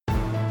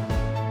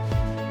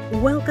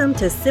Welcome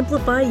to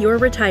Simplify Your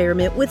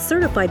Retirement with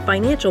certified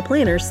financial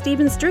planner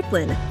Stephen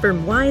Strickland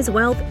from Wise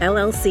Wealth,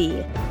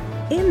 LLC.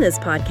 In this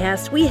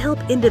podcast, we help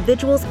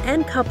individuals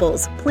and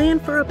couples plan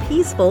for a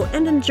peaceful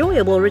and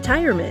enjoyable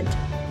retirement.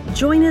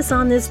 Join us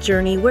on this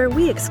journey where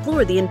we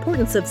explore the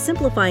importance of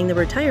simplifying the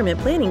retirement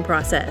planning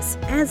process,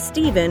 as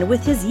Stephen,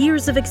 with his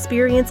years of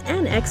experience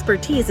and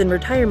expertise in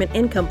retirement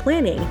income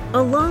planning,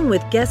 along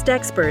with guest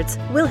experts,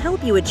 will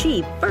help you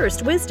achieve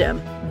first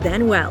wisdom,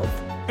 then wealth.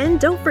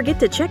 And don't forget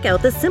to check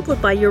out the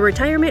Simplify Your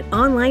Retirement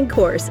online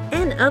course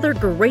and other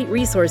great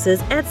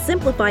resources at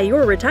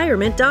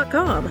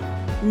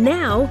simplifyyourretirement.com.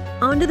 Now,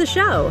 on to the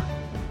show.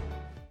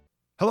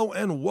 Hello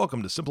and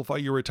welcome to Simplify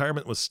Your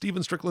Retirement with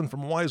Stephen Strickland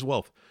from Wise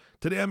Wealth.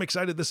 Today I'm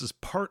excited. This is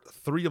part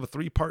 3 of a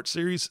 3-part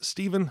series.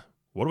 Stephen,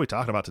 what are we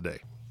talking about today?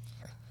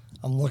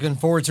 I'm looking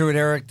forward to it,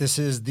 Eric. This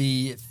is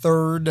the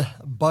third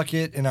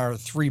bucket in our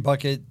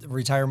 3-bucket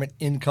retirement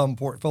income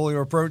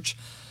portfolio approach.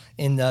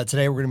 And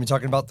today we're going to be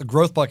talking about the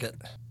growth bucket.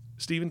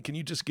 Stephen, can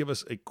you just give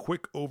us a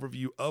quick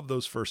overview of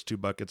those first 2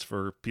 buckets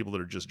for people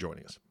that are just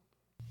joining us?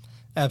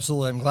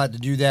 Absolutely. I'm glad to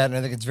do that. And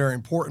I think it's very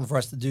important for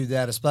us to do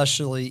that,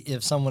 especially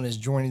if someone is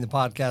joining the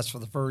podcast for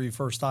the very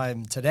first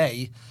time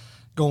today,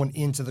 going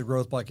into the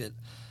growth bucket.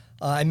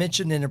 I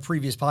mentioned in a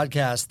previous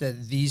podcast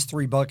that these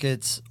 3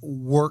 buckets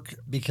work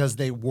because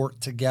they work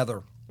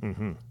together.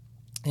 Mm-hmm.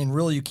 And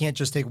really, you can't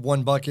just take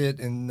one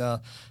bucket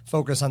and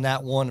focus on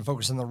that one and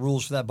focus on the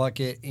rules for that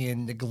bucket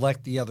and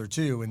neglect the other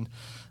 2. And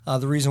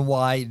the reason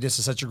why this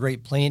is such a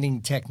great planning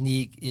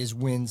technique is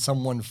when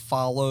someone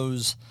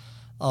follows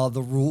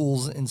the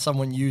rules and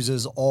someone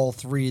uses all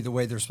 3 the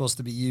way they're supposed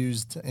to be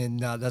used, and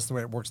that's the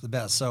way it works the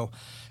best. So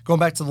going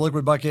back to the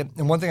liquid bucket,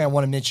 and one thing I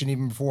want to mention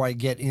even before I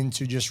get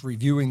into just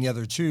reviewing the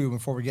other 2,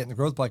 before we get in the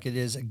growth bucket,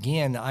 is,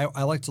 again,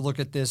 I like to look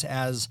at this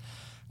as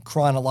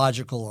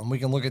chronological, and we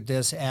can look at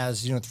this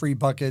as 3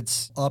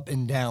 buckets up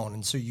and down.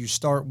 And so you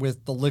start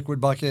with the liquid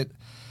bucket.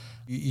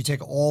 You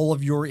take all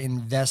of your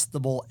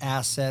investable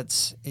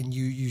assets and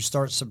you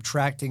start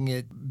subtracting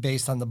it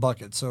based on the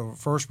bucket. So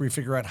first we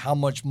figure out how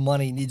much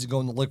money needs to go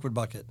in the liquid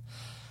bucket.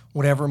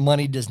 Whatever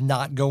money does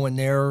not go in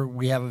there,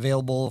 we have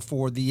available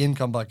for the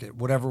income bucket.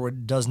 Whatever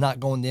does not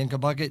go in the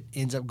income bucket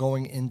ends up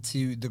going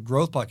into the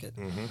growth bucket.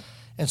 Mm-hmm.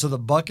 And so the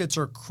buckets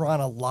are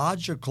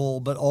chronological,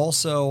 but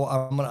also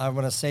I'm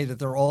going to say that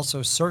they're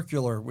also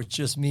circular, which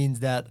just means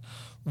that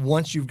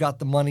once you've got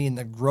the money in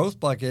the growth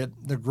bucket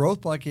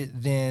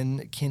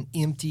then can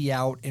empty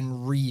out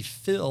and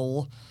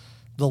refill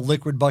the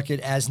liquid bucket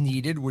as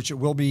needed, which it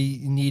will be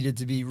needed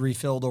to be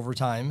refilled over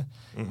time,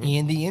 mm-hmm.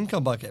 and the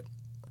income bucket.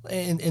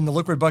 And the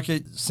liquid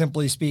bucket,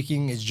 simply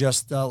speaking, is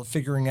just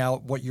figuring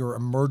out what your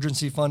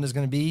emergency fund is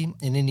going to be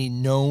and any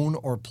known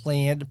or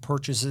planned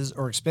purchases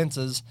or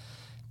expenses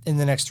in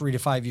the next 3 to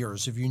 5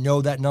 years. If you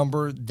know that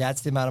number, that's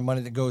the amount of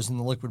money that goes in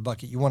the liquid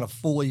bucket. You want to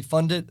fully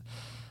fund it.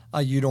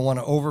 You don't want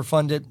to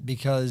overfund it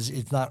because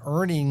it's not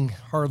earning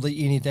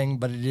hardly anything,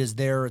 but it is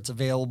there, it's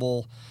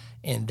available,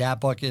 and that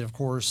bucket, of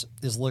course,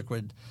 is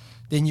liquid.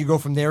 Then you go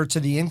from there to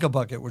the income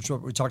bucket, which is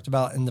what we talked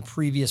about in the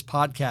previous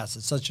podcast.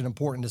 It's such an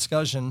important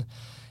discussion.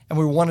 And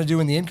what we want to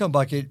do in the income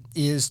bucket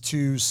is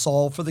to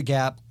solve for the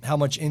gap. How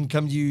much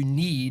income do you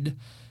need,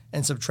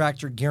 and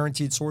subtract your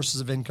guaranteed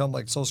sources of income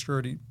like Social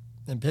Security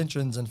and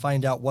pensions and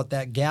find out what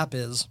that gap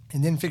is,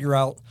 and then figure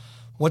out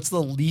what's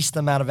the least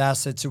amount of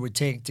assets it would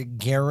take to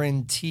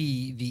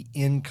guarantee the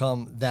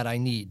income that I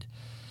need.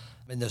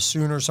 And the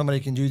sooner somebody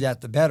can do that,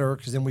 the better,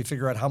 because then we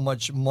figure out how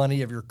much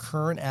money of your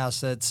current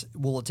assets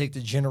will it take to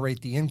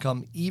generate the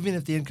income, even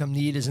if the income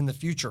need is in the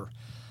future,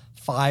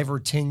 5 or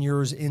 10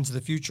 years into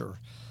the future.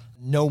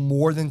 No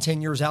more than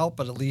 10 years out,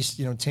 but at least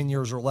 10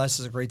 years or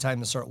less is a great time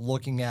to start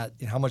looking at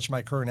how much of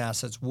my current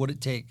assets would it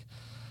take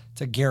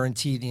to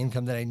guarantee the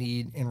income that I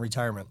need in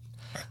retirement.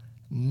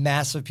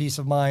 Massive peace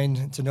of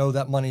mind to know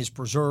that money is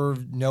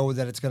preserved, know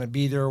that it's going to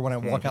be there when I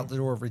walk out the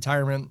door of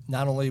retirement,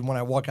 not only when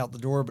I walk out the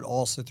door, but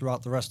also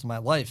throughout the rest of my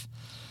life.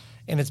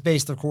 And it's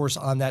based, of course,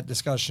 on that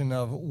discussion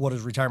of what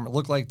does retirement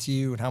look like to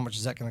you and how much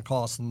is that going to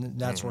cost and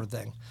that sort of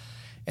thing.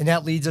 And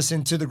that leads us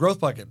into the growth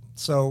bucket.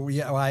 So we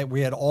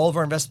had all of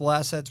our investable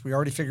assets. We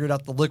already figured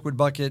out the liquid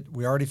bucket.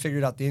 We already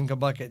figured out the income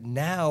bucket.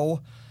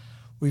 Now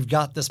we've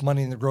got this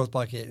money in the growth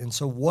bucket. And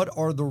so what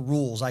are the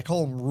rules? I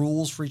call them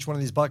rules for each one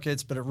of these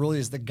buckets, but it really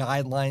is the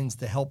guidelines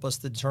to help us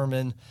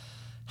determine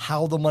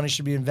how the money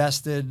should be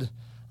invested,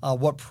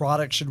 what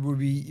product should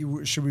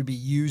we be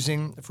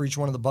using for each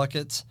one of the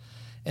buckets.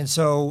 And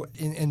so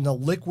in the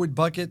liquid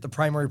bucket, the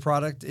primary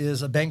product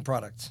is a bank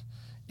product.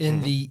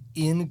 In the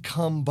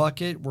income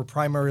bucket, we're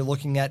primarily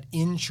looking at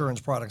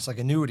insurance products like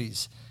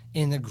annuities.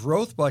 In the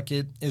growth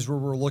bucket is where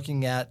we're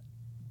looking at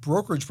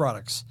brokerage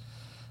products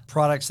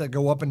that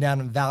go up and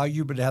down in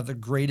value but have the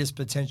greatest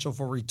potential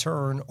for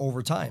return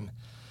over time.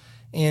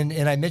 And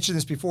I mentioned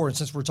this before, and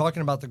since we're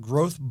talking about the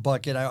growth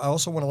bucket, I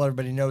also want to let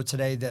everybody know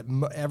today that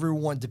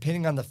everyone,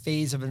 depending on the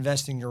phase of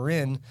investing you're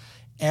in,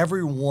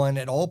 everyone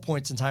at all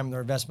points in time in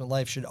their investment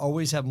life should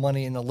always have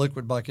money in the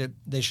liquid bucket.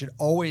 They should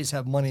always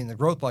have money in the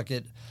growth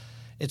bucket.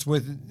 It's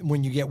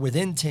when you get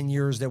within 10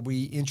 years that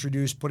we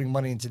introduce putting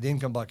money into the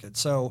income bucket.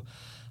 So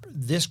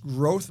this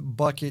growth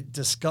bucket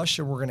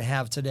discussion we're going to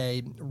have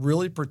today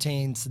really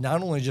pertains to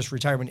not only just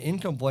retirement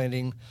income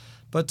planning,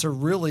 but to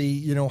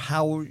really,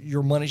 how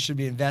your money should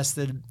be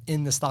invested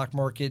in the stock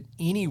market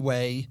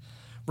anyway,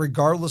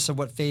 regardless of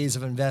what phase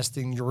of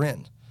investing you're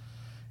in.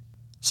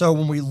 So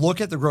when we look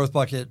at the growth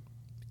bucket,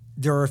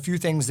 there are a few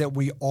things that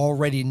we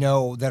already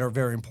know that are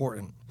very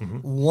important.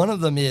 One of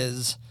them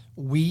is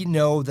we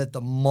know that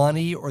the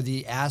money or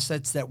the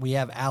assets that we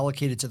have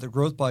allocated to the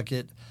growth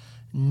bucket,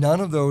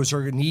 none of those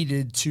are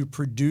needed to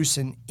produce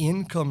an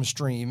income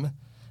stream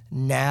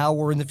now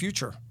or in the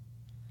future.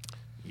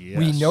 Yes.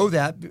 We know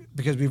that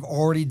because we've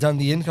already done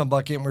the income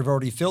bucket and we've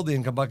already filled the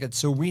income bucket.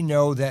 So we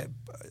know that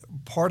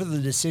part of the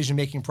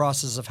decision-making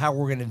process of how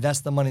we're going to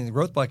invest the money in the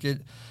growth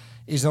bucket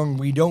is knowing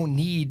we don't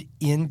need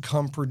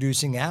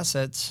income-producing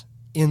assets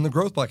in the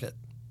growth bucket.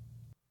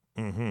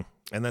 And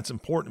that's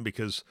important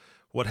because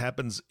what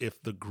happens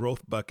if the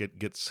growth bucket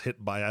gets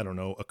hit by, I don't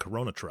know, a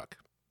Corona truck,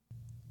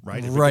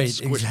 right? If it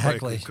gets squished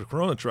exactly. by a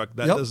Corona truck,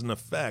 that doesn't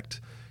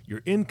affect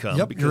your income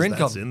because your income.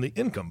 that's in the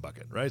income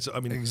bucket, right? So, I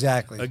mean,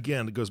 exactly.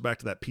 Again, it goes back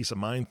to that peace of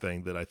mind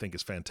thing that I think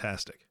is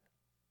fantastic.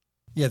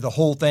 Yeah, the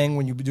whole thing,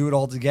 when you do it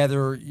all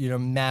together,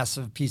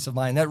 massive peace of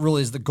mind. That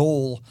really is the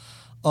goal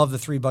of the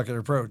three-bucket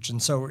approach.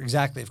 And so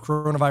exactly, if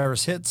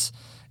coronavirus hits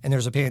and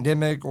there's a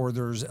pandemic or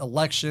there's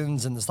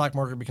elections and the stock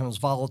market becomes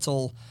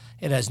volatile,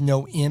 it has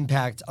no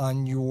impact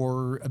on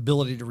your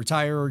ability to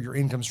retire, your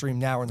income stream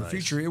now or in the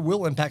future. It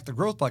will impact the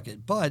growth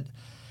bucket, but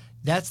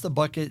that's the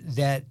bucket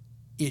that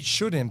it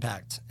should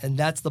impact. And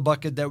that's the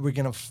bucket that we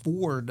can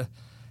afford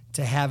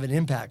to have an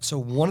impact. So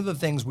one of the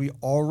things we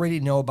already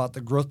know about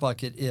the growth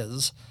bucket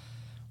is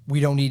we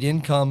don't need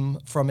income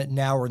from it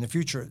now or in the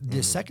future.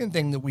 The second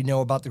thing that we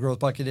know about the growth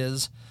bucket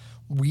is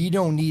we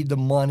don't need the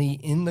money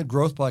in the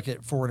growth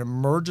bucket for an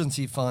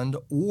emergency fund,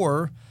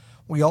 or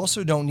we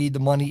also don't need the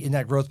money in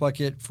that growth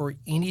bucket for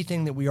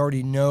anything that we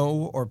already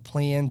know or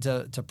plan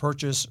to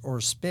purchase or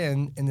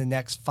spend in the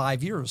next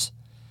 5 years.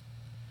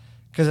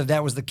 Because if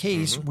that was the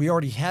case, we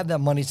already have that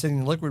money sitting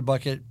in the liquid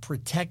bucket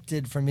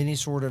protected from any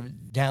sort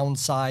of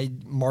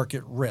downside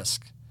market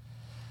risk.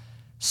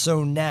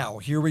 So now,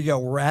 here we go.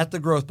 We're at the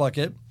growth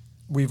bucket.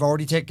 We've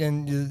already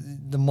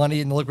taken the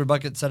money in the liquid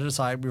bucket, set it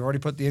aside. We've already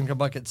put the income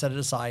bucket, set it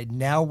aside.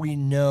 Now we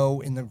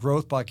know in the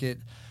growth bucket,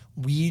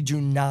 we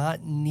do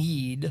not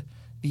need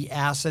the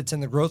assets in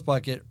the growth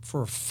bucket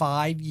for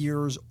 5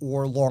 years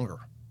or longer.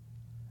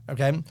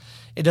 Okay?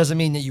 It doesn't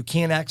mean that you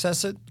can't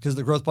access it because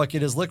the growth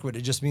bucket is liquid.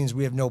 It just means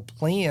we have no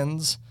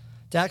plans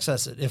to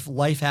access it. If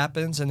life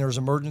happens and there's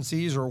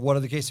emergencies or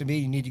whatever the case may be,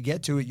 you need to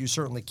get to it, you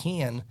certainly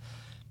can.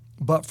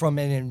 But from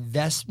an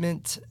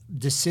investment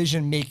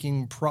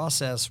decision-making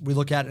process, we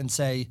look at it and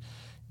say,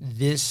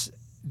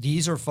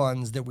 these are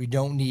funds that we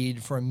don't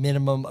need for a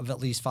minimum of at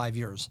least 5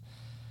 years.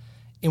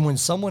 And when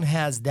someone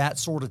has that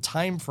sort of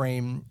time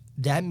frame,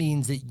 that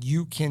means that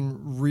you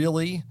can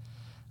really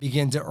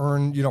begin to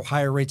earn,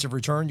 higher rates of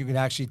return. You can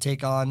actually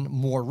take on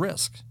more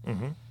risk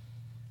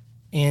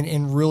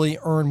and really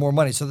earn more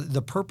money. So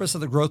the purpose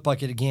of the growth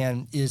bucket,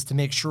 again, is to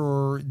make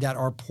sure that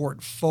our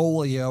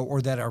portfolio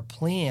or that our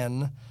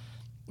plan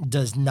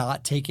does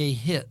not take a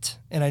hit.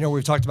 And I know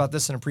we've talked about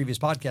this in a previous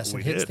podcast.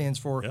 And HIT stands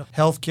for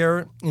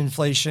healthcare,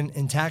 inflation,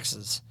 and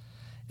taxes.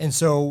 And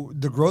so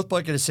the growth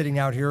bucket is sitting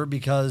out here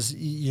because,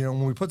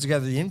 when we put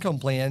together the income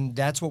plan,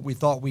 that's what we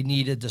thought we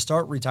needed to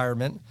start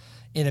retirement.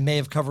 And it may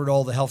have covered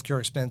all the healthcare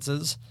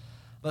expenses,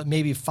 but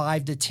maybe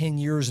 5 to 10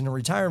 years into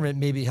retirement,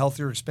 maybe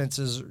healthcare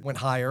expenses went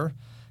higher,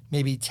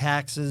 maybe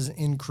taxes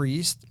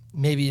increased,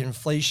 maybe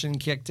inflation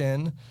kicked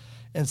in.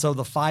 And so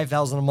the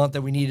 $5,000 a month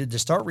that we needed to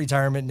start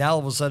retirement, now all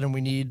of a sudden we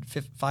need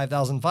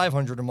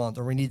 $5,500 a month,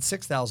 or we need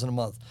 $6,000 a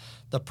month.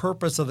 The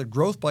purpose of the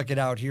growth bucket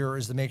out here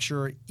is to make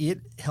sure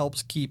it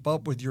helps keep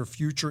up with your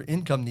future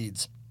income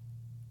needs.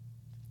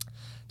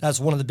 That's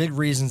one of the big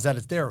reasons that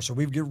it's there. So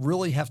we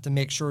really have to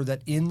make sure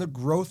that in the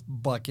growth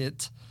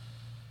bucket,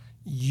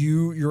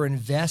 you're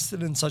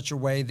invested in such a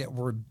way that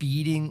we're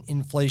beating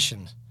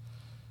inflation.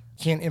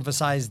 Can't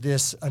emphasize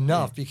this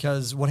enough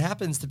because what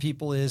happens to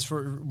people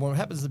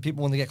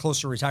when they get close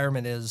to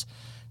retirement is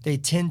they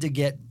tend to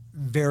get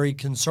very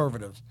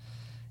conservative.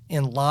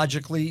 And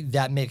logically,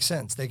 that makes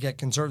sense. They get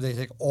conservative.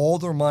 They take all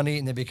their money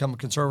and they become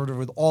conservative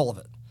with all of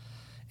it.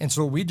 And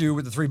so what we do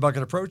with the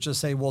three-bucket approach is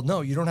say, well,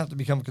 no, you don't have to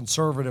become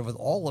conservative with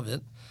all of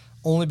it.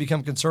 Only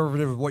become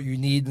conservative with what you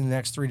need in the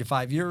next 3 to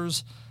 5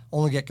 years.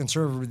 Only get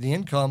conservative with the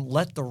income.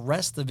 Let the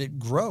rest of it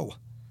grow.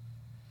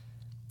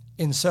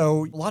 And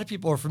so a lot of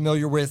people are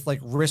familiar with like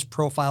risk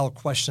profile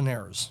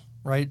questionnaires,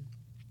 right?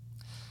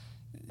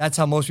 That's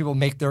how most people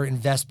make their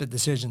investment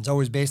decisions,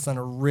 always based on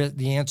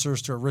the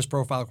answers to a risk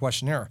profile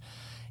questionnaire.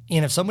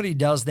 And if somebody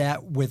does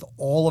that with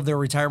all of their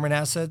retirement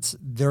assets,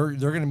 they're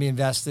going to be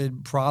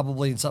invested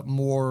probably in something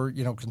more,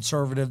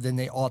 conservative than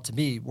they ought to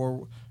be.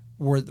 Or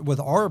with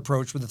our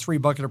approach, with the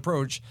three-bucket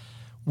approach,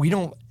 we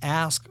don't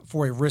ask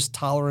for a risk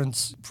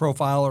tolerance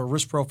profile or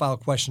risk profile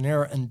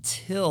questionnaire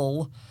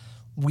until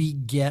we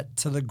get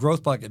to the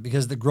growth bucket,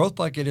 because the growth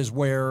bucket is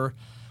where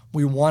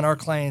we want our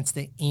clients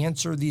to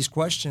answer these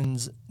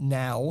questions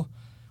now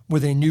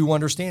with a new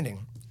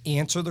understanding.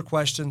 Answer the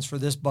questions for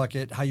this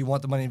bucket, how you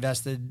want the money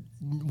invested,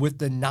 with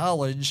the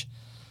knowledge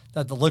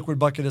that the liquid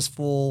bucket is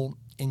full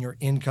and your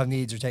income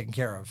needs are taken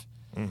care of.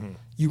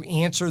 You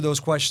answer those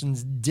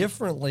questions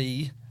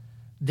differently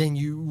than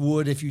you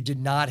would if you did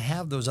not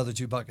have those other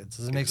two buckets.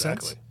 Does it make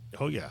sense?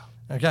 Oh, yeah.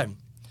 Okay.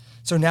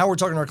 So now we're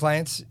talking to our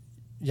clients.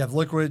 You have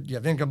liquid, you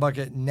have income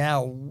bucket.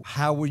 Now,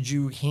 how would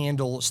you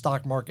handle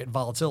stock market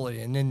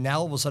volatility? And then now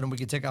all of a sudden we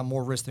can take on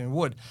more risk than we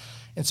would.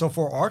 And so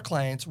for our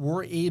clients,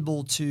 we're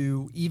able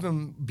to,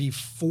 even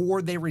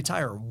before they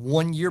retire,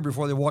 1 year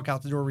before they walk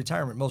out the door of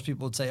retirement, most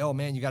people would say, oh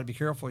man, you got to be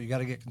careful. You got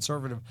to get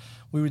conservative.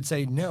 We would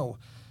say, no,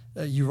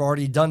 you've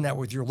already done that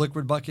with your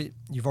liquid bucket.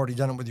 You've already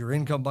done it with your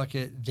income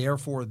bucket.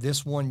 Therefore,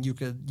 this one, you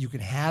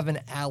could have an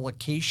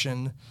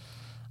allocation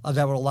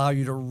that would allow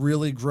you to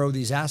really grow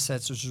these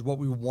assets, which is what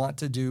we want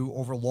to do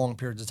over long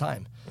periods of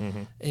time.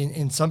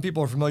 And some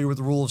people are familiar with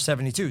the rule of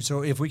 72.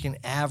 So if we can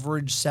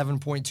average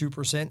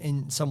 7.2%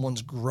 in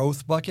someone's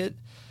growth bucket,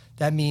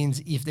 that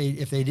means if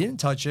they didn't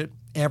touch it,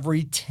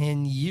 every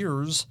 10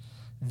 years,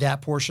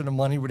 that portion of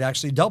money would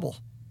actually double.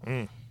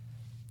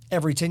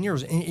 Every 10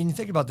 years. And you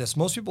think about this.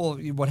 Most people,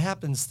 what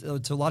happens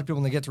to a lot of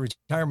people when they get to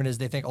retirement is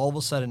they think all of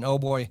a sudden, oh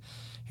boy,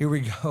 here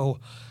we go.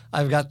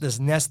 I've got this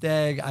nest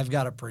egg. I've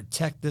got to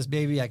protect this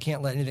baby. I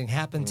can't let anything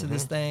happen to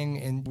this thing.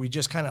 And we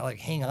just kind of like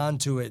hang on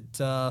to it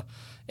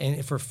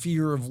and for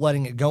fear of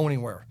letting it go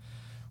anywhere.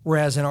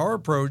 Whereas in our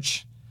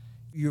approach,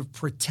 you've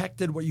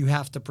protected what you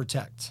have to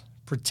protect.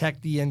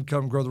 Protect the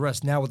income, grow the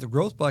rest. Now with the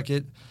growth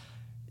bucket,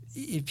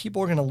 if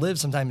people are going to live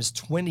sometimes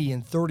 20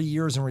 and 30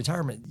 years in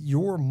retirement,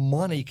 your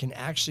money can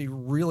actually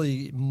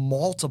really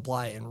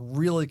multiply and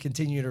really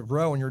continue to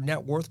grow, and your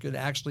net worth could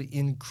actually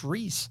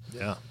increase.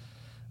 Yeah.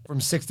 From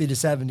 60 to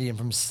 70 and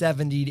from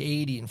 70 to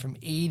 80 and from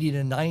 80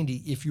 to 90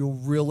 if you'll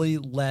really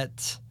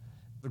let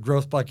the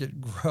growth bucket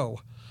grow.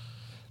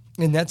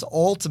 And that's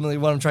ultimately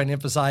what I'm trying to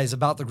emphasize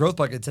about the growth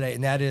bucket today,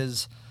 and that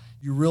is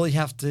you really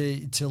have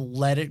to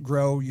let it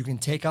grow. You can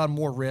take on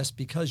more risk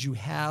because you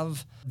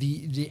have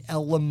the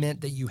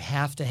element that you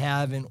have to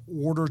have in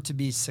order to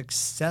be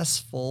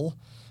successful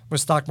with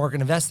stock market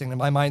investing. In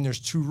my mind, there's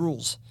two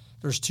rules.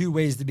 There's two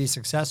ways to be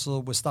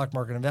successful with stock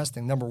market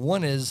investing. Number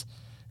one is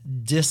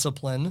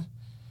discipline,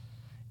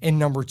 and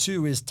number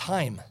two is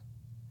time.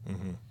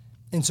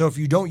 And so if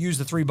you don't use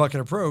the three bucket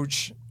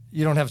approach,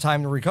 you don't have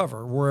time to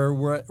recover.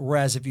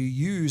 Whereas if you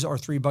use our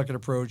three bucket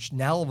approach,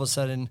 now all of a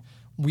sudden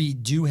we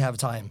do have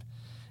time.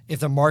 If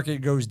the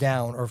market goes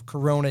down or if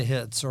Corona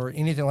hits or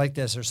anything like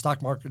this or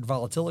stock market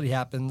volatility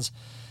happens,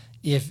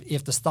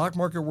 if the stock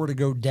market were to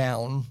go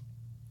down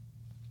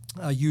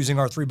using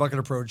our three bucket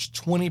approach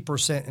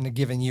 20% in a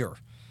given year,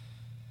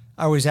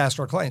 I always ask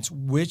our clients,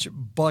 which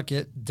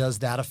bucket does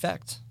that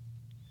affect?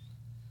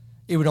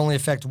 It would only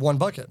affect one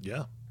bucket.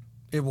 Yeah.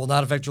 It will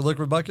not affect your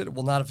liquid bucket. It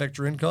will not affect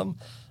your income.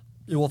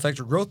 It will affect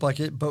your growth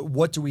bucket. But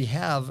what do we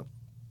have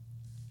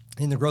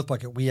in the growth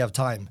bucket? We have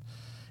time.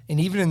 And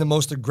even in the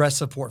most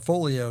aggressive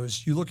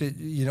portfolios, you look at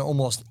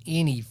almost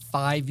any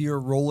 5-year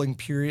rolling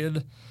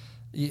period,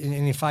 in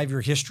any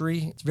 5-year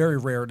history, it's very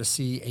rare to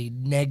see a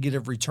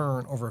negative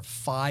return over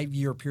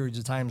 5-year periods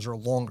of times or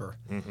longer.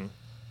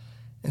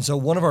 And so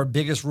one of our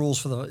biggest rules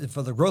for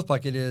the growth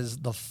bucket is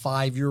the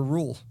 5-year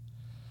rule.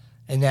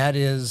 And that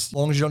is, as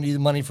long as you don't need the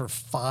money for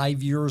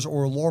 5 years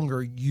or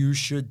longer, you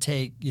should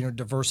take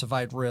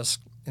diversified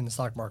risk in the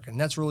stock market. And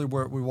that's really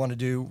what we want to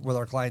do with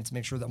our clients to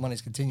make sure that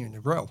money's continuing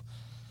to grow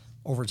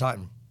over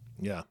time.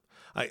 Yeah.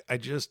 I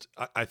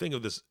think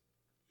of this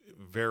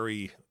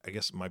very, I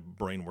guess my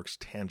brain works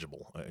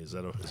tangible. Is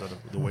that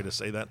the way to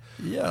say that?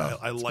 Yeah.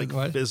 I like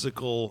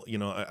physical,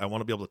 I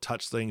want to be able to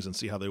touch things and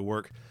see how they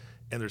work.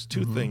 And there's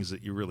two things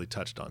that you really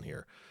touched on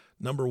here.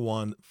 Number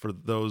one, for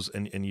those,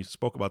 and you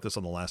spoke about this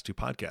on the last two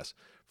podcasts,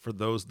 for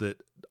those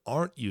that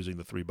aren't using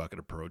the three bucket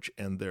approach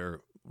and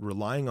they're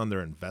relying on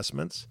their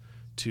investments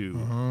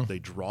they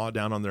draw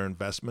down on their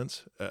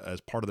investments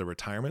as part of their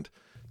retirement.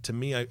 To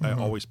me, I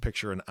always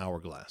picture an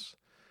hourglass,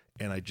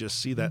 and I just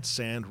see that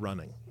sand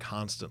running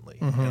constantly.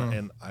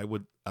 And I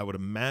would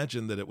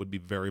imagine that it would be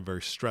very,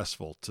 very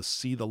stressful to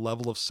see the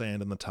level of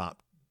sand in the top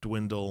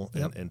dwindle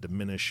and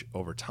diminish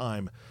over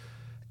time.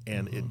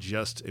 And it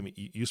just,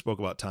 you spoke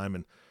about time,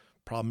 and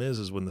problem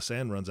is when the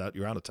sand runs out,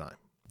 you're out of time.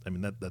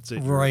 That's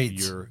it. Right.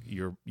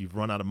 You've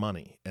run out of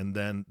money. And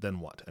then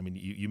what?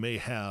 You may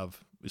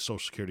have Social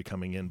Security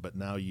coming in, but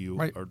now you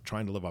are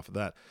trying to live off of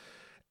that.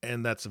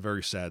 And that's a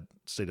very sad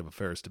state of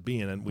affairs to be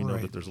in. And we know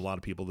that there's a lot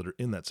of people that are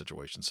in that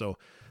situation. So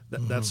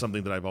that's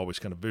something that I've always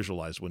kind of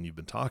visualized when you've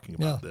been talking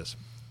about this.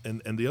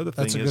 And the other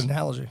thing is... That's a good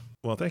analogy.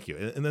 Well, thank you.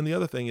 And then the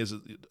other thing is,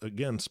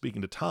 again,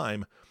 speaking to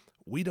time,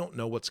 we don't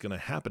know what's going to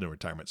happen in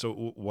retirement.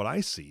 So what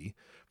I see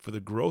for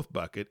the growth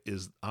bucket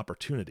is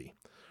opportunity,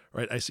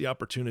 right? I see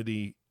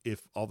opportunity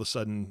if all of a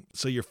sudden,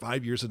 say you're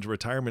 5 years into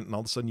retirement and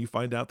all of a sudden you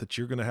find out that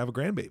you're going to have a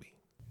grandbaby.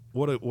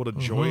 What a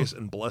joyous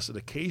and blessed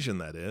occasion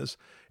that is.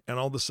 And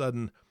all of a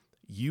sudden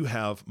you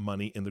have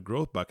money in the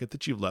growth bucket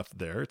that you've left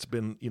there. It's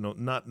been,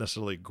 not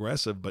necessarily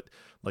aggressive, but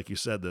like you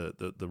said,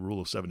 the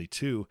rule of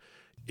 72,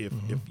 if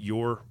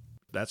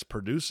that's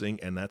producing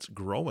and that's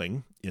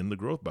growing in the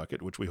growth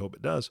bucket, which we hope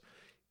it does,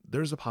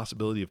 there's a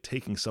possibility of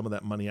taking some of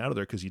that money out of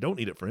there because you don't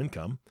need it for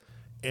income,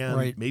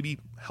 and maybe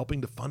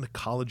helping to fund a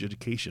college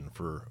education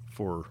for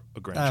a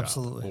grandchild.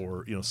 Absolutely.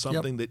 Or,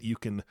 something that you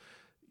can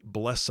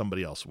bless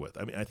somebody else with.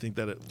 I mean, I think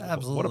that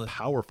Absolutely. what a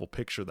powerful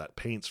picture that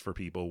paints for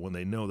people when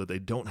they know that they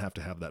don't have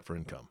to have that for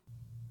income.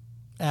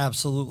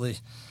 Absolutely.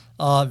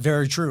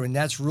 Very true. And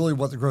that's really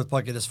what the growth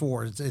bucket is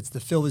for. It's to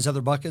fill these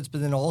other buckets,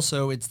 but then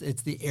also it's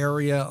the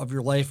area of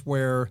your life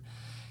where,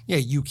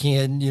 you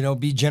can,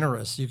 be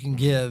generous. You can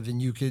give,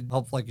 and you could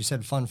help, like you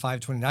said, fund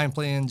 529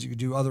 plans. You could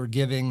do other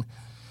giving.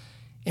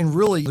 And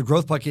really, the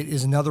growth bucket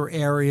is another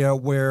area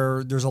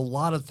where there's a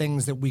lot of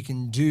things that we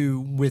can do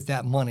with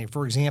that money.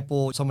 For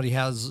example, somebody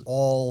has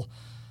all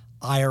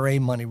IRA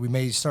money. We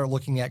may start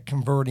looking at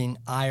converting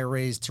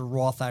IRAs to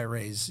Roth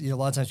IRAs. A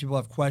lot of times people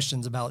have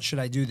questions about, should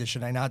I do this?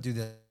 Should I not do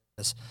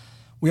this?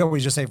 We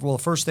always just say, well,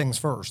 first things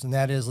first, and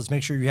that is, let's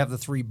make sure you have the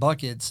three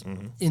buckets.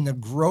 In the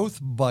growth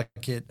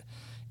bucket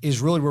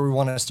is really where we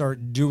want to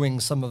start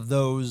doing some of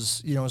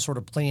those, sort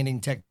of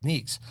planning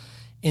techniques.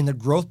 In the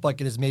growth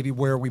bucket is maybe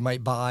where we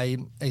might buy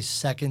a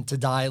second to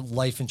die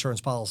life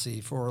insurance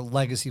policy for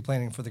legacy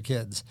planning for the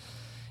kids.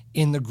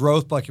 In the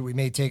growth bucket, we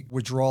may take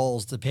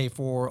withdrawals to pay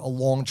for a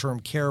long-term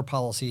care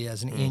policy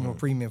as an annual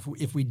premium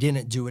if we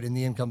didn't do it in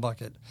the income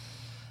bucket.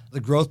 The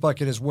growth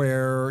bucket is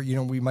where,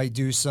 we might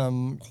do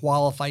some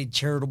qualified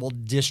charitable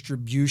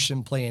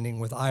distribution planning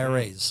with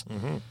IRAs.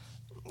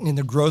 In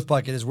the growth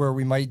bucket is where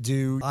we might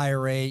do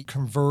IRA,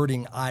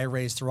 converting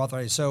IRAs to Roth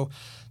IRAs. So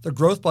the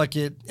growth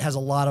bucket has a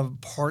lot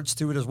of parts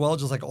to it as well,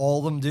 just like all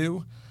of them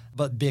do.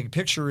 But big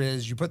picture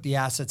is you put the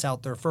assets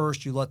out there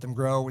first, you let them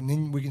grow, and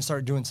then we can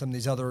start doing some of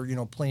these other,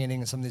 planning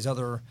and some of these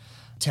other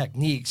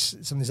techniques,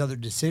 some of these other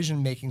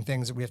decision-making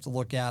things that we have to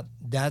look at.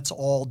 That's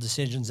all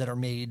decisions that are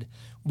made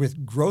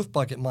with growth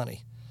bucket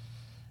money,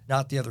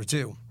 not the other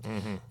two.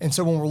 And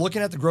so when we're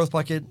looking at the growth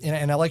bucket,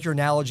 and I like your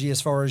analogy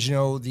as far as,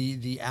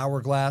 the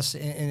hourglass,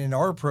 and in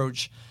our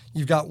approach,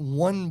 you've got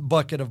one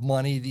bucket of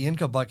money, the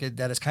income bucket,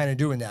 that is kind of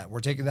doing that. We're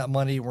taking that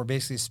money and we're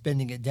basically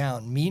spending it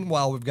down.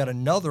 Meanwhile, we've got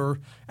another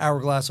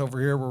hourglass over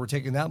here where we're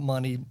taking that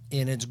money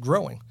and it's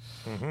growing.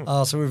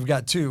 So we've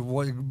got two,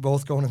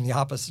 both going in the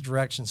opposite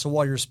direction. So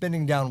while you're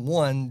spending down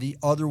one, the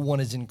other one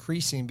is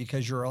increasing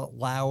because you're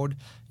allowed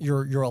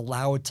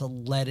to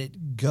let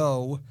it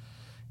go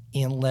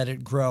and let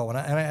it grow. And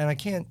I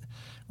can't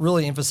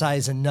really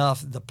emphasize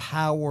enough the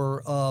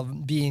power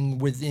of being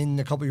within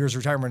a couple of years of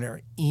retirement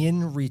or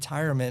in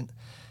retirement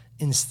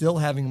and still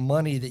having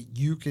money that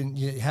you can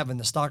have in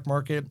the stock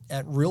market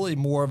at really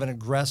more of an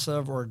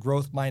aggressive or a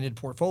growth-minded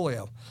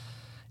portfolio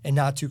and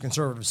not too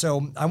conservative.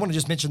 So I want to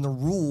just mention the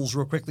rules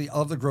real quickly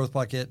of the growth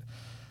bucket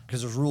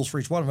because there's rules for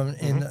each one of them.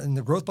 And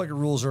the growth bucket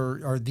rules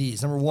are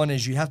these. Number one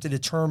is you have to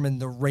determine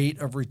the rate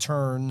of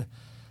return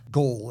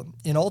goal.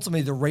 And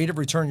ultimately, the rate of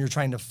return you're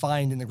trying to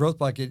find in the growth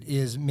bucket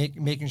is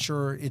making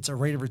sure it's a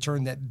rate of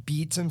return that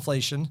beats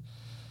inflation.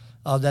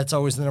 That's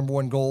always the number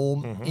one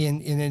goal.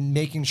 And then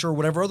making sure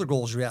whatever other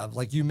goals you have,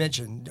 like you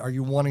mentioned, are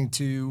you wanting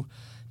to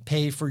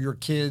pay for your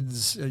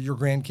kids, your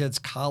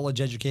grandkids'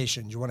 college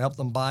education? You want to help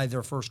them buy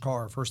their first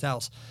car, first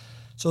house?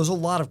 So there's a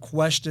lot of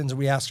questions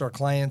we ask our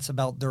clients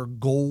about their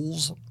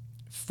goals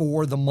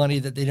for the money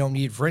that they don't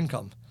need for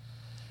income.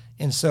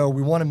 And so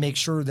we want to make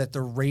sure that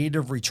the rate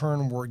of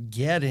return we're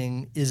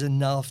getting is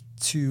enough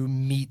to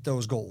meet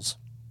those goals.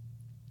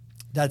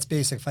 That's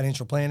basic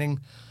financial planning,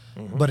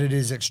 but it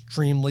is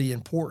extremely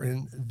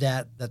important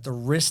that the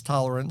risk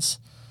tolerance,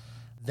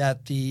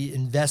 that the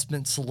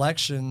investment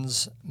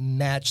selections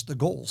match the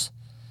goals.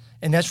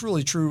 And that's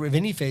really true of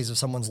any phase of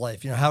someone's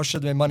life. How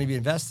should my money be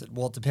invested?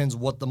 Well, it depends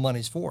what the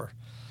money's for.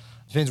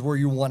 Depends where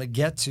you want to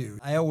get to.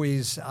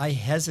 I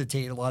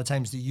hesitate a lot of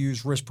times to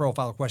use risk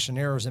profile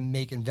questionnaires and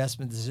make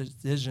investment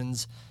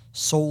decisions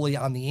solely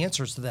on the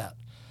answers to that.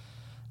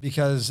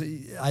 Because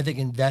I think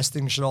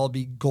investing should all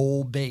be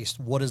goal-based.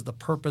 What is the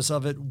purpose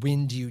of it?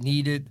 When do you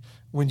need it?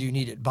 When do you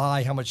need it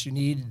by? How much you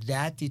need?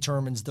 That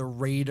determines the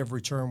rate of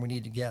return we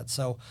need to get.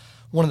 So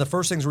one of the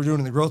first things we're doing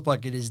in the growth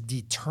bucket is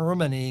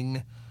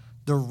determining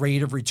the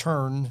rate of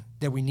return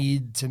that we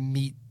need to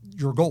meet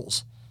your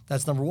goals.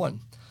 That's number one.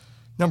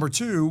 Number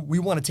two, we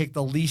want to take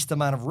the least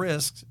amount of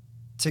risk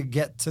to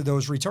get to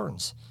those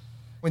returns.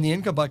 In the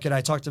income bucket,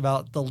 I talked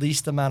about the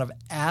least amount of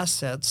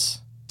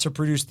assets to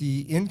produce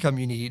the income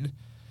you need.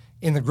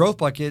 In the growth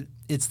bucket,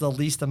 it's the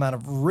least amount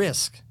of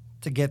risk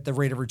to get the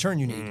rate of return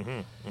you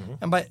need.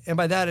 And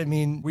by that, I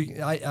mean,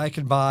 I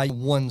could buy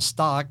one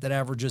stock that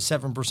averages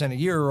 7% a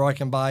year, or I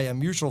can buy a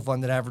mutual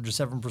fund that averages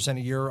 7%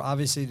 a year.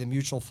 Obviously, the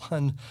mutual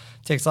fund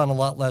takes on a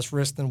lot less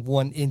risk than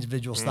one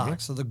individual stock.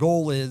 So the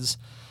goal is,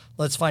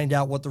 let's find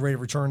out what the rate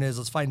of return is.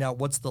 Let's find out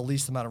what's the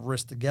least amount of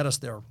risk to get us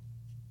there.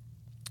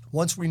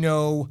 Once we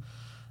know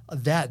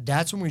that,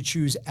 that's when we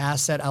choose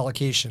asset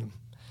allocation.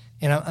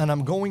 And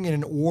I'm going in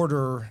an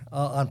order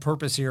on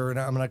purpose here, and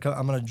I'm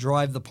gonna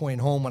drive the point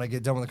home when I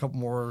get done with a couple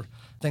more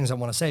things I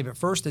want to say. But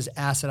first is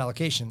asset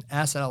allocation.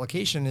 Asset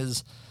allocation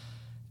is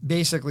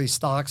basically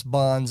stocks,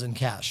 bonds, and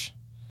cash.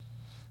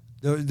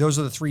 Those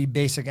are the three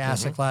basic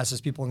asset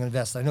classes people can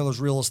invest. I know there's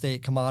real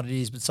estate,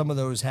 commodities, but some of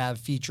those have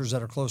features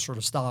that are closer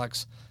to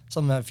stocks.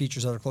 Some of them have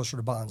features that are closer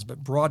to bonds.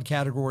 But broad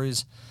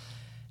categories,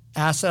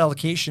 asset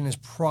allocation is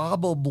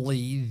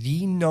probably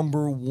the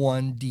number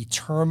one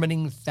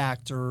determining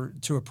factor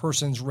to a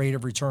person's rate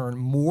of return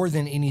more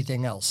than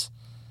anything else.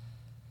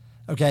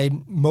 Okay,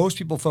 most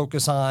people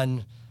focus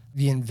on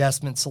the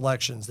investment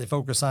selections. They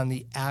focus on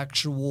the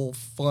actual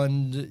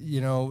fund,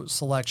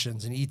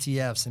 selections and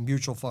ETFs and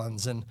mutual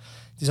funds and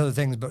these other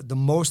things. But the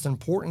most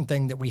important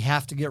thing that we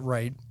have to get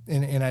right,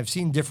 and I've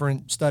seen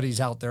different studies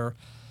out there,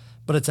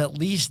 but it's at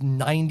least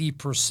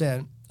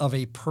 90% of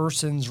a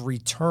person's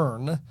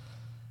return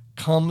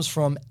comes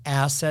from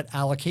asset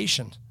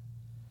allocation.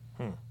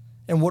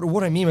 And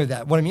what I mean by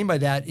that? What I mean by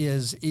that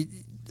is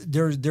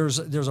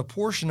there's a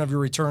portion of your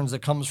returns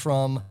that comes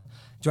from,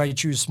 do I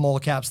choose small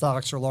cap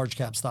stocks or large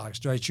cap stocks?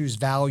 Do I choose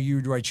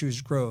value? Do I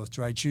choose growth?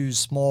 Do I choose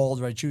small?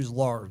 Do I choose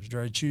large?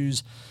 Do I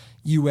choose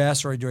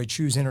U.S. or do I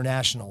choose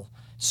international?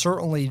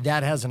 Certainly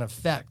that has an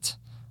effect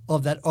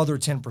of that other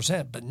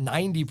 10%, but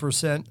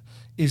 90%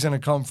 is going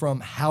to come from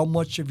how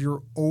much of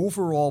your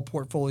overall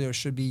portfolio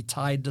should be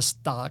tied to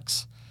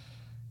stocks,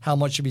 how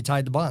much should be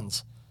tied to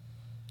bonds.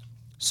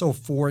 So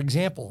for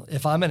example,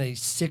 if I'm in a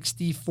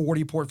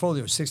 60-40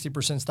 portfolio,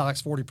 60%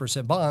 stocks,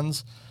 40%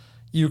 bonds,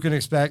 you can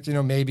expect,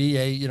 maybe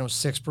a,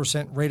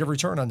 6% rate of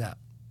return on that,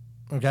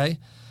 okay?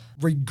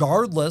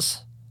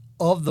 Regardless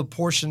of the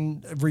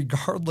portion,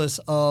 regardless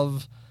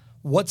of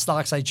what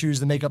stocks I choose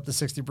to make up the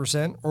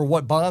 60% or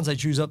what bonds I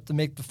choose up to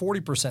make the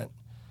 40%,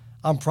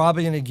 I'm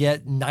probably going to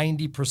get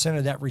 90%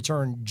 of that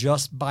return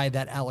just by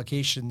that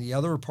allocation. The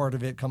other part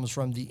of it comes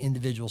from the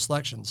individual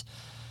selections.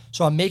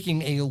 So I'm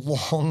making a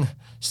long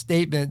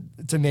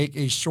statement to make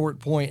a short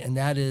point, and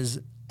that is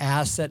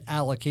asset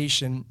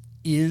allocation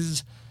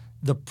is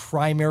the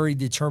primary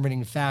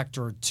determining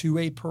factor to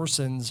a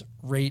person's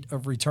rate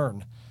of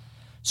return.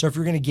 So if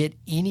you're going to get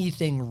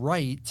anything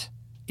right,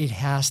 it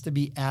has to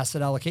be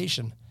asset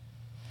allocation.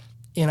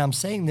 And I'm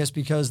saying this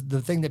because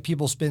the thing that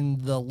people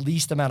spend the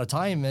least amount of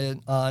time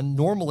on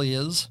normally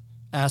is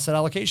asset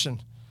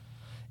allocation.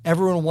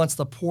 Everyone wants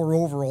to pour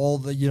over all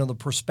the, the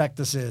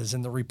prospectuses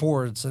and the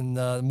reports and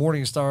the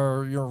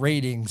Morningstar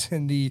ratings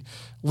and the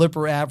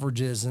Lipper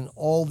averages and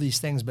all these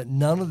things, but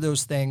none of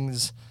those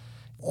things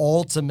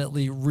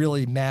ultimately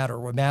really matter.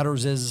 What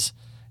matters is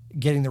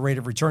getting the rate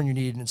of return you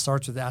need, and it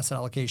starts with asset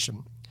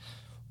allocation.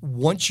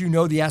 Once you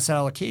know the asset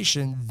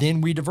allocation,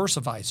 then we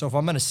diversify. So if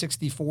I'm in a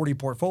 60-40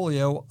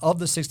 portfolio, of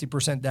the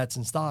 60% that's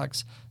in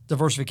stocks,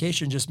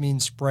 diversification just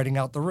means spreading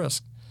out the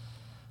risk.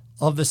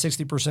 Of the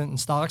 60% in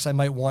stocks, I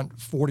might want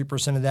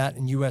 40% of that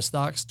in U.S.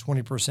 stocks,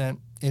 20% in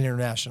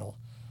international.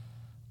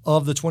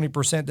 Of the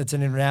 20% that's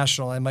in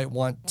international, I might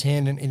want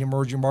 10 in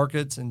emerging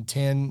markets and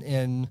 10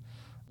 in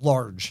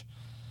large.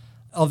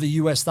 Of the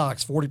U.S.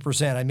 stocks,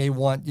 40%, I may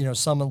want,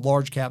 some in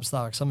large cap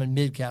stocks, some in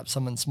mid cap,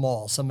 some in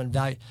small, some in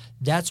value.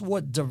 That's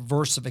what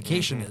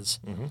diversification is.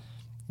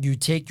 You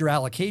take your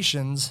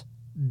allocations,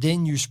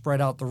 then you spread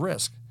out the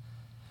risk.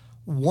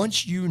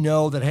 Once you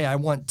know that, hey, I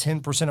want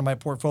 10% of my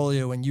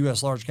portfolio in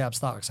U.S. large cap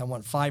stocks, I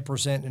want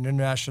 5% in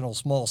international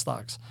small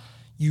stocks,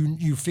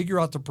 you figure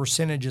out the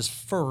percentages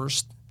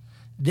first.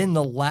 Then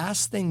the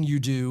last thing you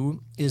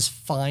do is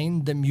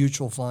find the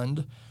mutual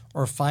fund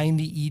or find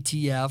the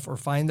ETF or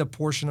find the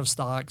portion of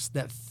stocks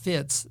that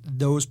fits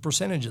those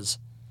percentages.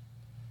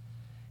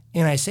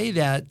 And I say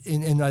that,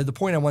 and the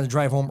point I want to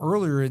drive home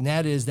earlier, and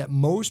that is that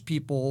most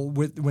people,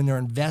 when their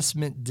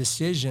investment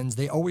decisions,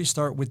 they always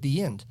start with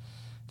the end.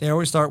 They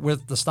always start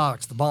with the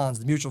stocks, the bonds,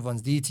 the mutual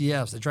funds, the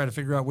ETFs. They try to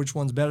figure out which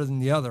one's better than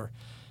the other.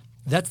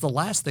 That's the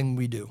last thing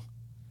we do.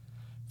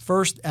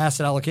 First,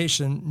 asset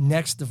allocation.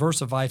 Next,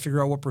 diversify.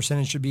 Figure out what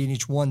percentage should be in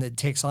each one that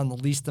takes on the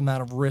least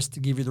amount of risk to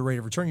give you the rate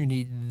of return you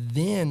need.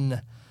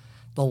 Then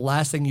the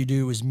last thing you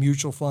do is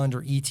mutual fund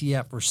or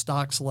ETF or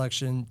stock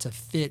selection to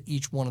fit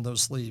each one of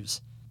those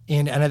sleeves.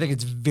 And I think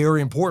it's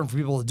very important for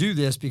people to do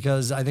this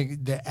because I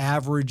think the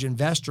average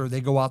investor,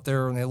 they go out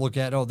there and they look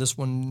at, this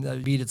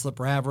one beat its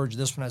Lipper average,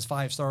 this one has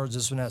 5 stars,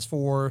 this one has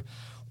 4,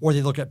 or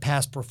they look at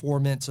past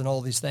performance and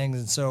all these things.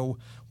 And so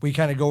we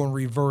kind of go in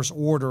reverse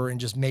order and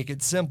just make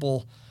it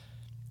simple.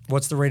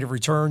 What's the rate of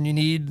return you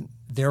need?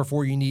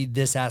 Therefore, you need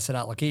this asset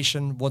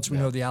allocation. Once we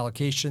know the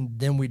allocation,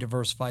 then we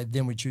diversify,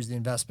 then we choose the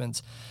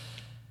investments.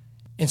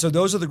 And so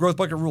those are the growth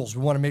bucket rules.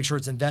 We want to make sure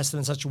it's invested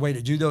in such a way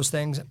to do those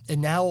things.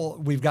 And now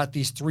we've got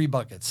these 3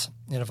 buckets.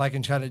 And if I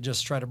can try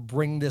to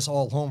bring this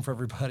all home for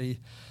everybody,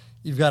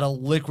 you've got a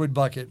liquid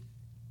bucket,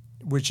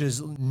 which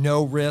is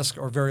no risk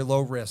or very low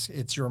risk.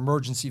 It's your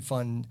emergency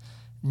fund,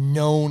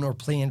 known or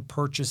planned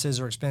purchases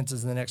or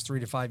expenses in the next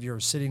 3 to 5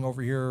 years, sitting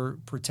over here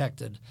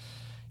protected.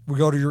 We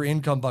go to your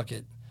income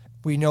bucket.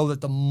 We know that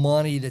the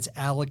money that's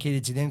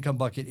allocated to the income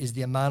bucket is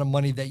the amount of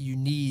money that you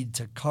need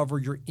to cover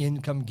your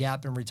income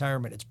gap in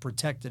retirement. It's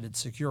protected,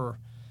 it's secure.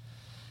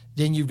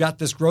 then you've got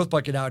this growth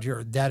bucket out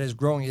here that is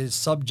growing. It is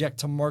subject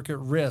to market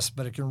risk,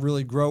 but it can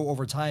really grow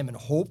over time. And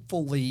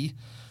hopefully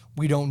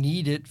we don't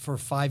need it for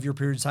 5-year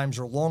periods of times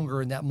or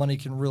longer, and that money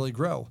can really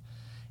grow.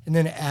 And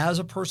then as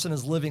a person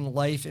is living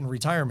life in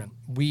retirement,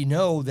 we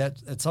know that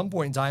at some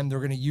point in time, they're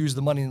going to use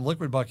the money in the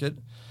liquid bucket.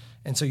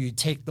 And so you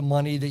take the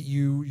money that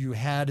you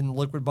had in the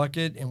liquid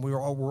bucket, and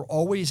we're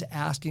always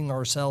asking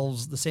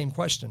ourselves the same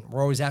question.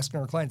 We're always asking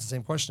our clients the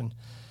same question.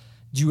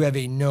 Do you have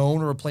a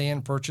known or a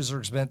planned purchase or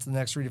expense in the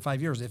next 3 to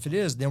 5 years? If it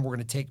is, then we're going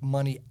to take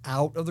money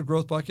out of the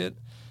growth bucket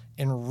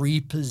and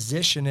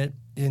reposition it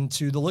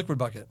into the liquid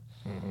bucket.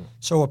 Mm-hmm.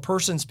 So a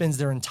person spends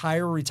their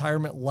entire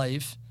retirement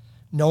life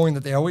knowing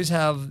that they always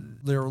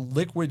have their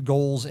liquid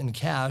goals in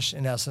cash,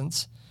 in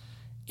essence,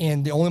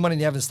 and the only money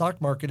they have in the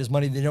stock market is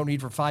money they don't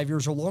need for 5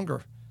 years or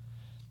longer.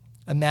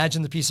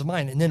 Imagine the peace of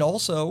mind. And then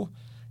also,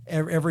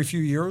 every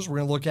few years, we're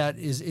going to look at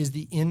is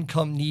the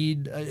income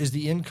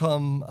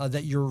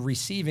that you're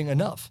receiving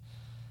enough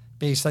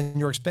based on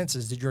your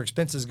expenses? Did your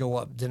expenses go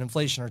up? Did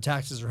inflation or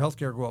taxes or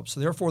healthcare go up? So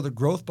therefore, the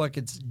growth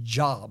bucket's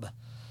job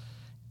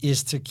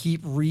is to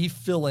keep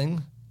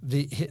refilling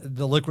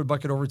the liquid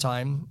bucket over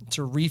time,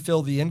 to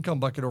refill the income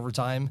bucket over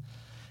time,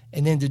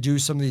 and then to do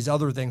some of these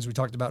other things we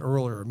talked about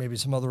earlier, maybe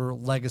some other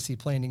legacy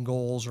planning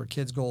goals or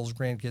kids' goals,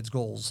 grandkids'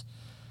 goals.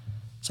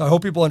 So I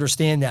hope people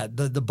understand that.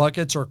 The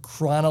buckets are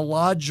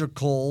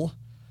chronological,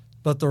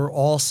 but they're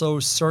also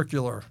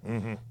circular.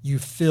 Mm-hmm. You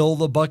fill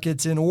the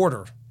buckets in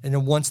order. And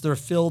then once they're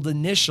filled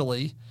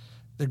initially,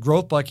 the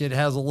growth bucket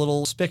has a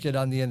little spigot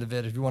on the end of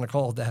it, if you want to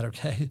call it that,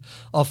 okay?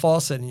 A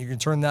faucet. And you can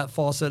turn that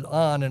faucet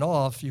on and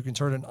off. You can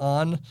turn it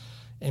on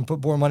and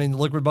put more money in the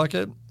liquid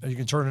bucket, or you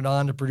can turn it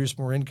on to produce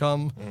more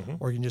income,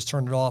 or you can just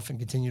turn it off and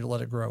continue to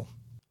let it grow.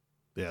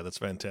 Yeah, that's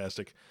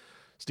fantastic.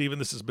 Stephen,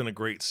 this has been a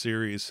great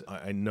series.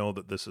 I know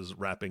that this is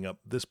wrapping up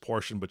this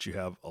portion, but you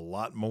have a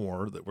lot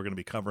more that we're going to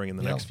be covering in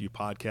the next few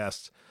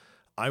podcasts.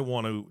 I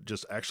want to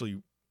just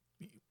actually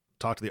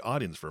talk to the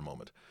audience for a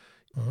moment.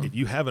 If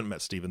you haven't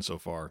met Stephen so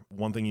far,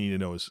 one thing you need to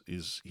know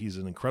is he's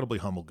an incredibly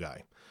humble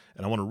guy.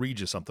 And I want to read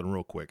you something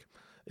real quick.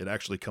 It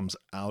actually comes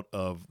out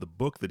of the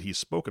book that he's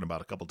spoken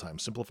about a couple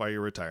times, Simplify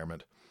Your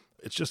Retirement.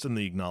 It's just in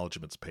the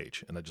acknowledgments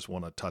page, and I just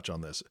want to touch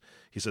on this.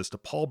 He says, to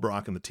Paul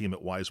Brock and the team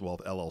at Wise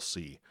Wealth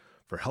LLC,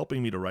 for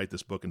helping me to write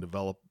this book and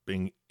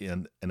developing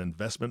an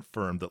investment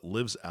firm that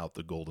lives out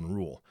the golden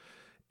rule.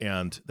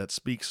 And that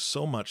speaks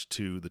so much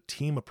to the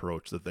team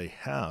approach that they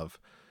have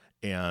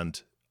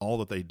and all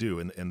that they do.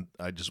 And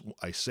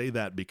I say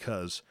that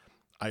because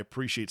I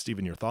appreciate,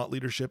 Stephen, your thought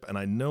leadership. And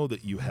I know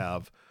that you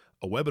have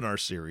a webinar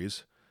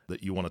series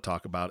that you want to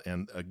talk about.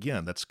 And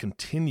again, that's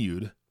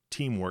continued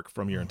teamwork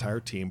from your entire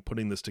team,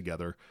 putting this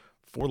together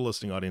for the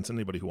listening audience,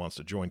 anybody who wants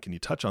to join. Can you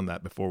touch on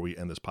that before we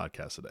end this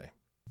podcast today?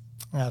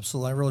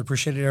 Absolutely. I really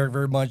appreciate it, Eric,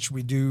 very much.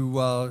 We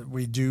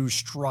do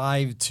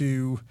strive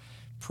to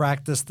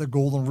practice the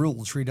golden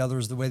rule, treat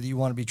others the way that you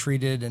want to be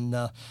treated. And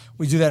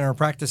we do that in our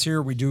practice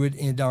here. We do it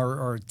in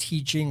our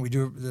teaching. We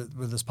do it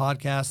with this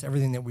podcast.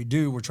 Everything that we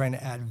do, we're trying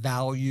to add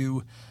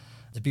value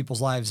to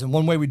people's lives. And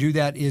one way we do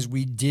that is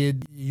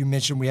you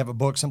mentioned we have a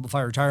book,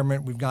 Simplify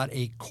Retirement. We've got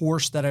a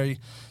course that I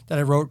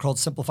wrote called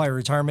Simplify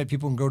Retirement.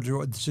 People can go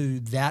to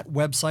that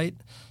website,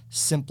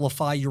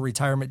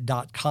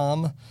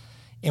 simplifyyourretirement.com.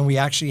 And we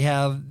actually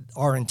have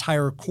our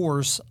entire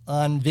course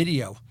on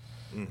video.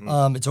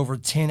 Mm-hmm. It's over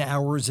 10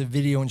 hours of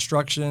video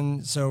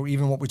instruction. So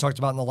even what we talked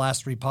about in the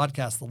last 3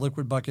 podcasts, the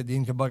liquid bucket, the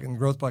income bucket, and the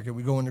growth bucket,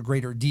 we go into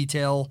greater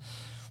detail.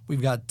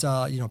 We've got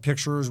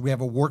pictures. We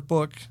have a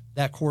workbook.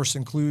 That course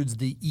includes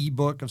the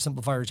ebook of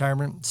Simplify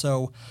Retirement.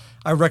 So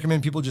I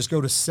recommend people just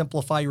go to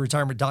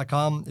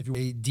simplifyyourretirement.com if you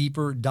want a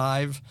deeper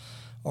dive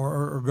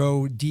or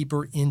go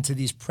deeper into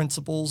these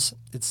principles.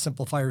 It's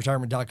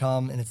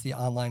simplifyyourretirement.com, and it's the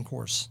online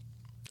course.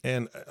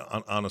 And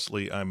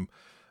honestly, I'm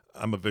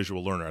a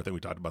visual learner. I think we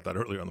talked about that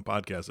earlier on the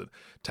podcast, that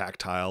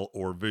tactile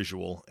or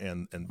visual,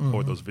 and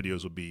boy, those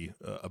videos would be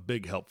a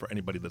big help for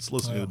anybody that's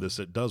listening to this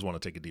that does want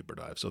to take a deeper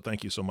dive. So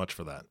thank you so much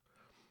for that.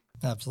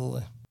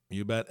 Absolutely.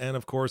 You bet. And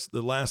of course,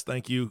 the last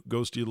thank you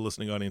goes to you, the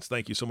listening audience.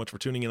 Thank you so much for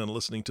tuning in and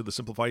listening to the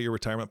Simplify Your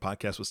Retirement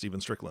podcast with Stephen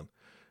Strickland.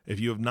 If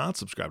you have not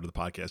subscribed to the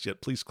podcast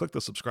yet, please click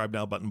the subscribe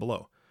now button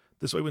below.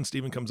 This way, when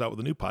Stephen comes out with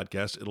a new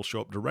podcast, it'll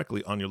show up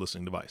directly on your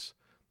listening device.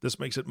 This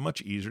makes it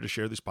much easier to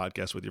share these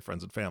podcasts with your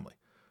friends and family.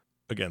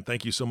 Again,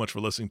 thank you so much for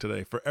listening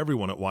today. For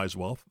everyone at Wise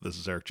Wealth, this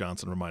is Eric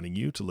Johnson reminding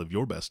you to live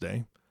your best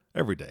day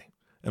every day.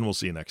 And we'll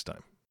see you next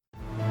time.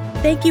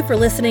 Thank you for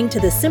listening to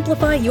the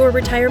Simplify Your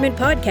Retirement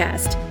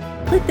podcast.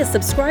 Click the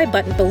subscribe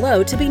button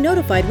below to be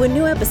notified when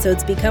new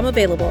episodes become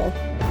available.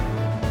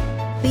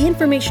 The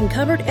information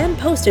covered and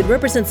posted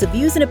represents the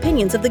views and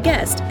opinions of the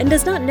guest and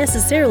does not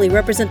necessarily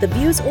represent the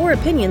views or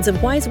opinions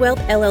of Wise Wealth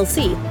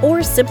LLC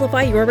or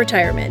Simplify Your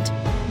Retirement.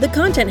 The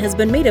content has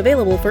been made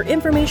available for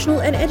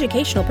informational and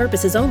educational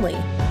purposes only.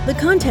 The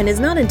content is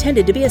not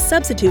intended to be a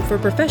substitute for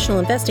professional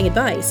investing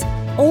advice.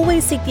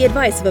 Always seek the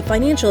advice of a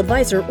financial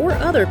advisor or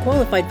other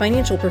qualified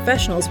financial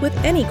professionals with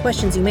any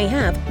questions you may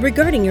have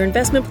regarding your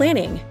investment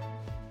planning.